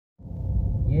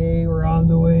Yay, we're on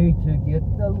the way to get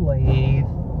the lathe.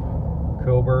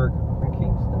 Coburg and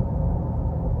Kingston.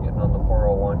 Getting on the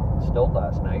 401. Still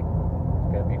last night.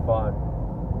 It's gonna be fun.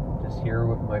 Just here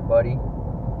with my buddy.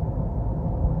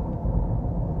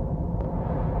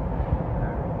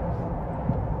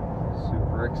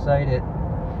 Super excited.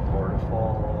 Doors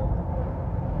full.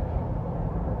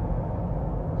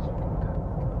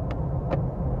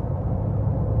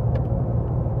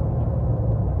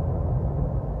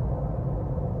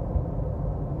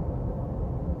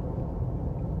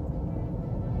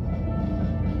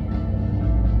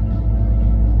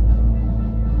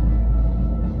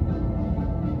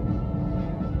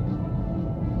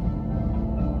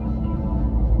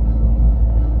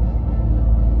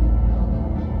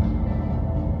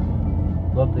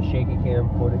 Love the shaky cam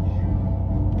footage.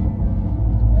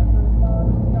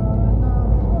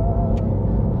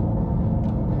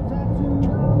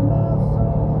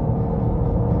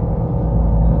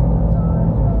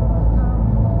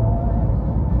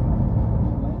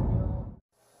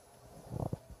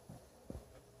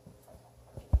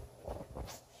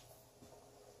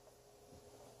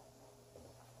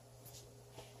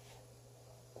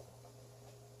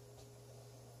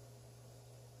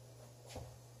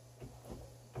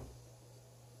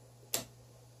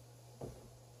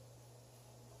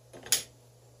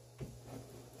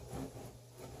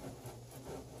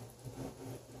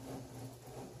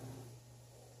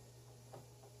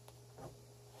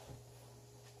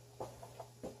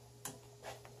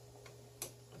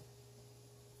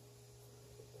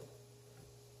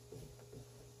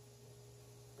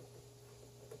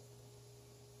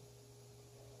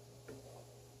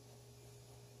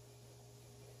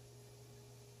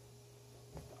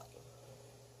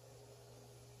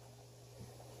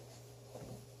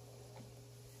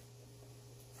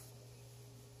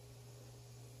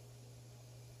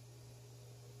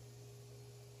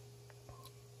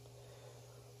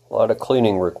 A lot of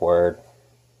cleaning required.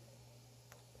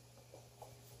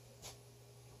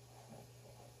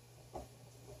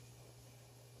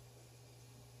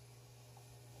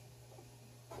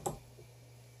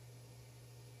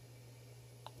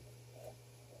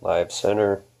 Live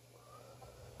center.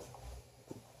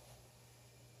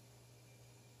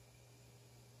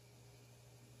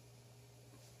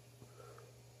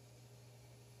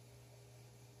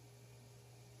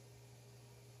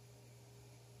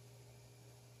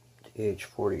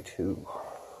 TH42,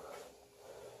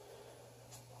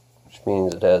 which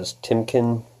means it has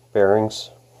Timken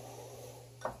bearings.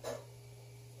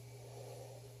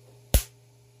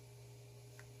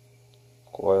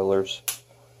 Coilers.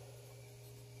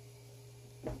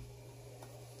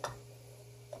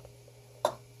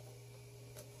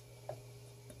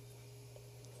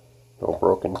 No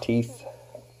broken teeth.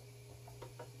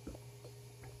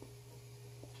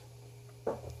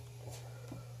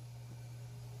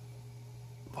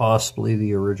 Possibly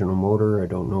the original motor. I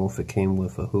don't know if it came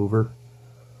with a Hoover.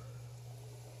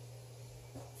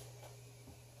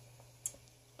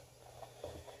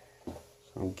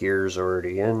 Some gears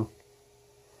already in.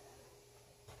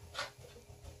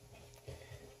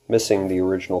 Missing the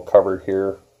original cover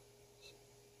here.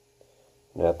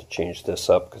 I'm going to have to change this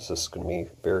up because this is going to be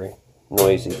very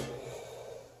noisy.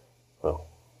 Well,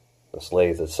 this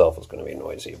lathe itself is going to be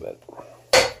noisy, but...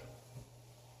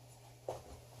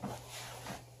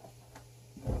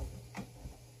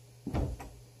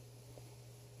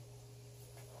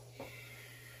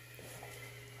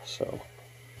 So,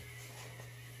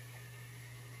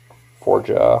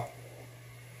 4-jaw,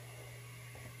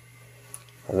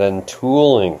 and then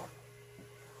tooling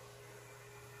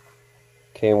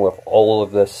came with all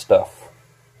of this stuff.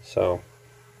 So,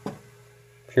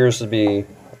 appears to be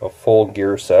a full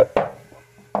gear set.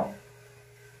 Don't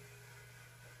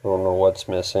know what's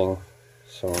missing.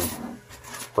 Some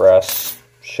brass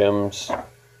shims,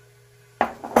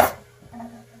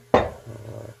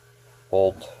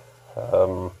 bolt.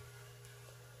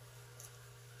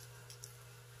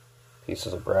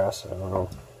 Pieces of brass, I don't know,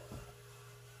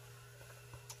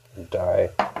 die,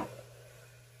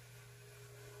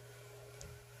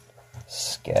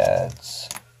 scads,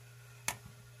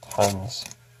 tons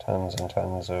and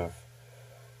tons of,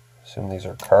 I assume these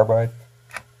are carbide.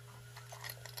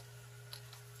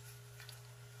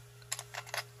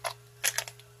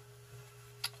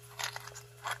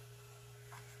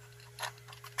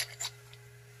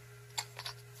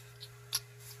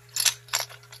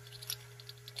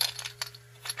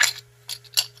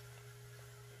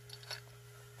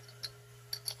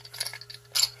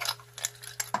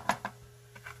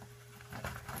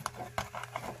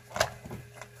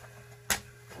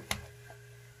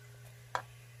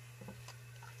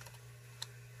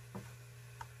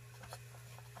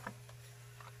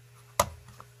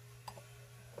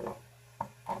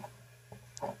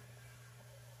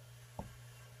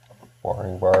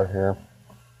 boring bar here.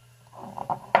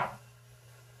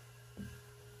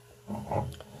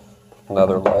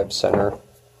 Another live center.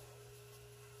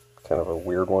 Kind of a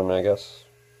weird one, I guess.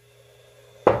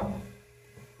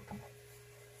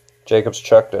 Jacob's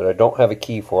checked it. I don't have a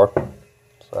key for,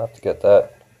 so I have to get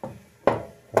that.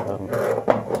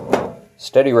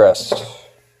 Steady rest.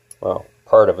 Well,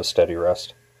 part of a steady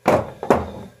rest.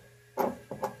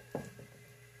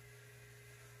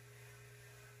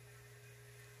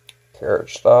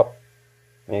 Carriage stop,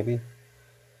 maybe.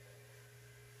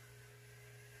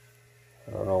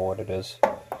 I don't know what it is.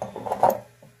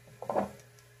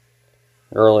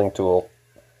 Knurling tool.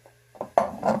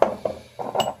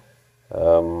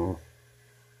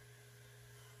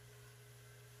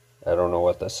 I don't know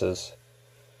what this is.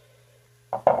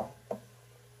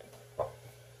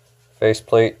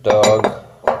 Faceplate, dog.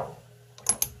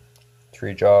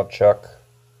 3-job chuck.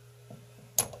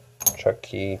 Chuck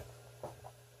key.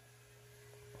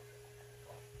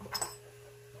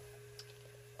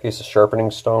 Piece of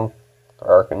sharpening stone,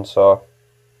 Arkansas.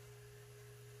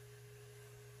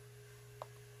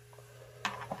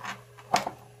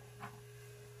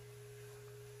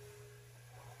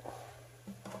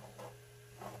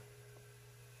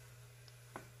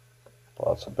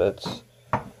 Lots of bits.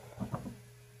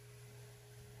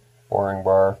 Boring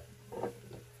bar.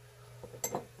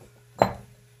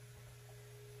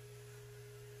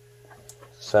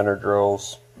 Center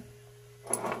drills.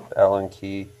 Allen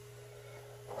key.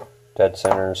 Dead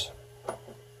centers.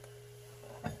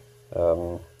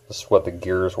 This is what the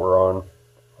gears were on.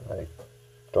 I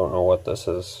don't know what this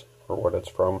is or what it's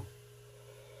from.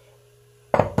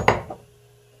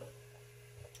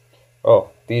 Oh,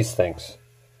 these things.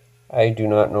 I do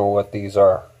not know what these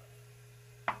are.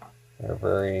 They're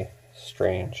very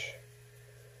strange.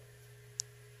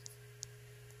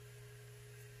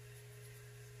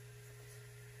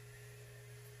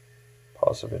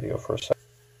 Pause the video for a second.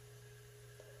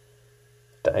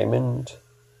 Diamond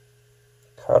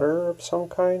cutter of some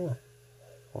kind?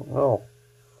 I don't know.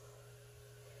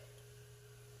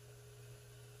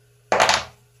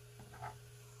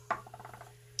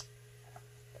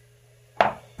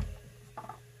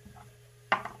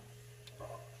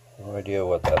 No idea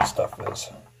what that stuff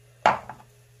is.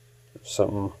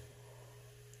 Something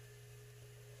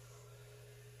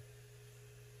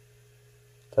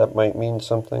that might mean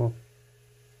something.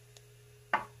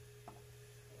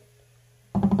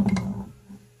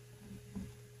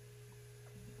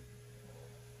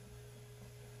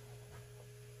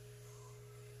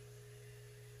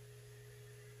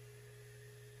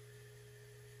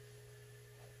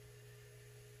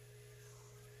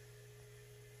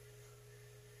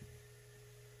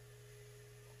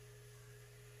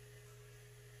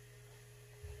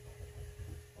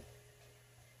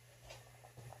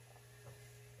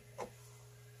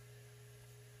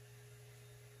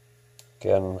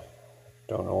 Again,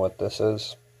 don't know what this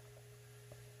is.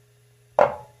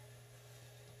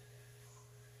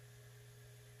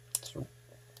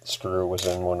 Screw was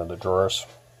in one of the drawers.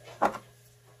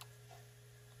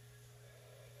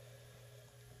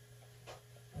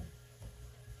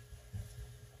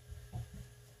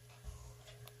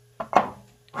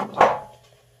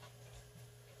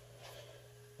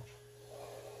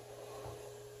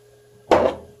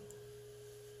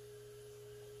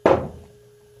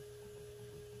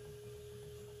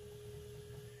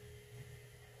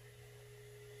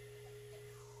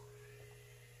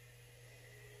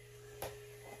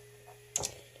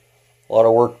 A lot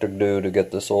of work to do to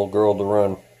get this old girl to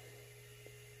run,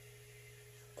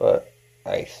 but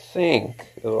I think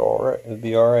it'll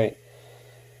be all right.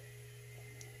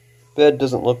 Bed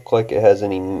doesn't look like it has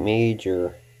any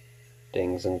major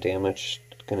dings and damage.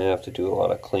 Gonna have to do a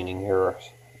lot of cleaning here.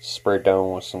 Spray it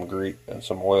down with some grease and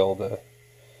some oil to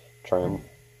try and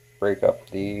break up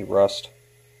the rust.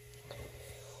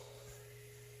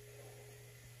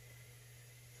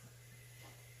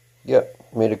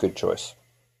 Yep, made a good choice.